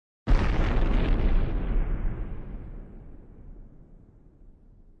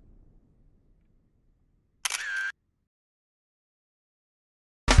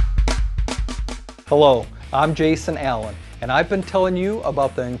Hello, I'm Jason Allen, and I've been telling you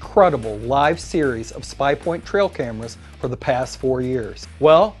about the incredible live series of SPYPOINT trail cameras for the past 4 years.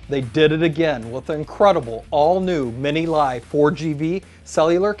 Well, they did it again with the incredible all-new Mini-LIVE 4GV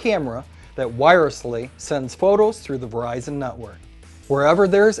cellular camera that wirelessly sends photos through the Verizon network. Wherever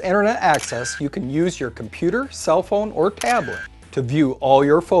there's internet access, you can use your computer, cell phone, or tablet to view all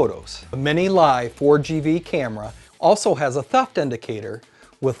your photos. The Mini-LIVE 4GV camera also has a theft indicator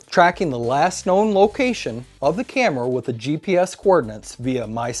with tracking the last known location of the camera with the GPS coordinates via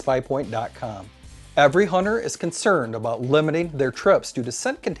mySPYPOINT.com. Every hunter is concerned about limiting their trips due to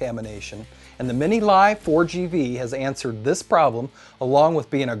scent contamination, and the Mini-LIVE 4GV has answered this problem along with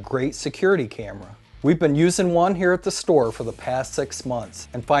being a great security camera. We've been using one here at the store for the past 6 months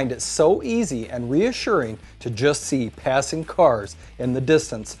and find it so easy and reassuring to just see passing cars in the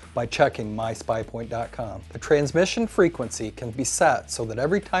distance by checking mySPYPOINT.com. The transmission frequency can be set so that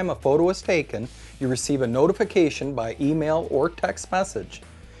every time a photo is taken, you receive a notification by email or text message.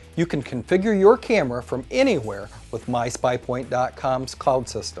 You can configure your camera from anywhere with mySPYPOINT.com's cloud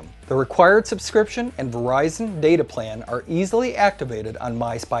system. The required subscription and Verizon data plan are easily activated on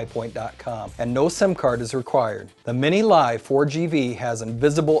mySPYPOINT.com, and no SIM card is required. The Mini-LIVE 4GV has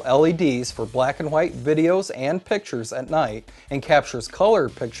invisible LEDs for black and white videos and pictures at night and captures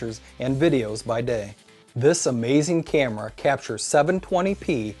colored pictures and videos by day. This amazing camera captures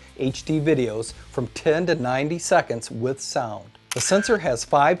 720p HD videos from 10 to 90 seconds with sound. The sensor has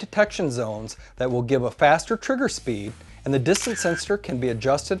 5 detection zones that will give a faster trigger speed, and the distance sensor can be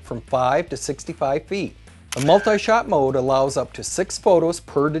adjusted from 5 to 65 feet. The multi-shot mode allows up to 6 photos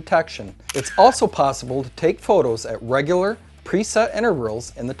per detection. It's also possible to take photos at regular, preset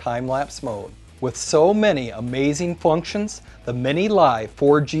intervals in the time-lapse mode. With so many amazing functions, the Mini-LIVE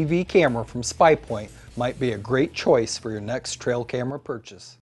 4GV camera from SPYPOINT might be a great choice for your next trail camera purchase.